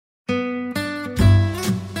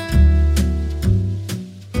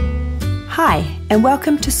and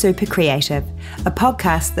welcome to Super Creative, a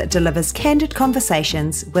podcast that delivers candid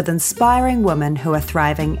conversations with inspiring women who are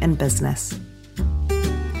thriving in business.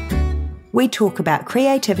 We talk about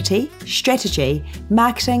creativity, strategy,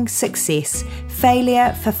 marketing, success,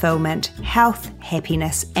 failure, fulfillment, health,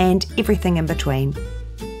 happiness, and everything in between.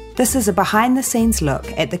 This is a behind-the-scenes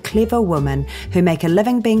look at the clever women who make a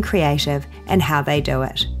living being creative and how they do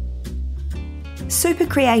it. Super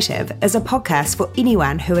Creative is a podcast for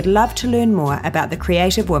anyone who would love to learn more about the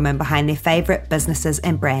creative women behind their favourite businesses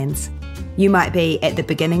and brands. You might be at the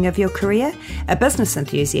beginning of your career, a business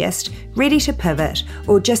enthusiast, ready to pivot,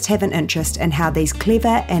 or just have an interest in how these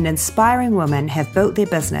clever and inspiring women have built their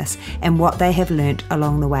business and what they have learnt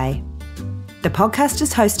along the way. The podcast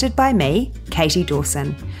is hosted by me, Katie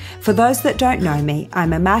Dawson. For those that don't know me,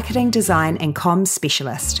 I'm a marketing, design and comms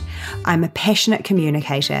specialist. I'm a passionate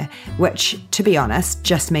communicator, which, to be honest,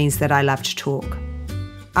 just means that I love to talk.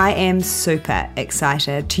 I am super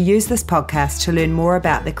excited to use this podcast to learn more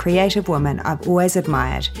about the creative woman I've always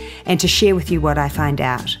admired and to share with you what I find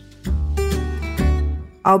out.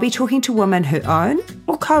 I'll be talking to women who own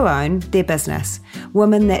or co-own their business,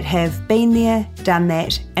 women that have been there, done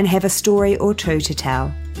that, and have a story or two to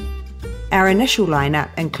tell. Our initial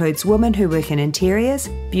lineup includes women who work in interiors,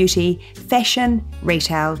 beauty, fashion,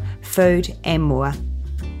 retail, food, and more.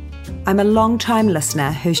 I'm a long-time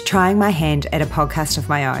listener who's trying my hand at a podcast of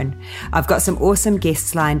my own. I've got some awesome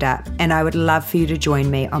guests lined up, and I would love for you to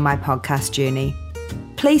join me on my podcast journey.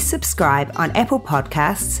 Please subscribe on Apple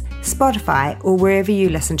Podcasts, Spotify, or wherever you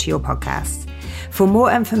listen to your podcasts. For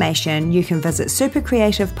more information, you can visit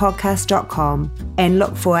supercreativepodcast.com and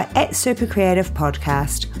look for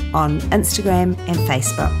 @supercreativepodcast on Instagram and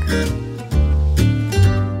Facebook.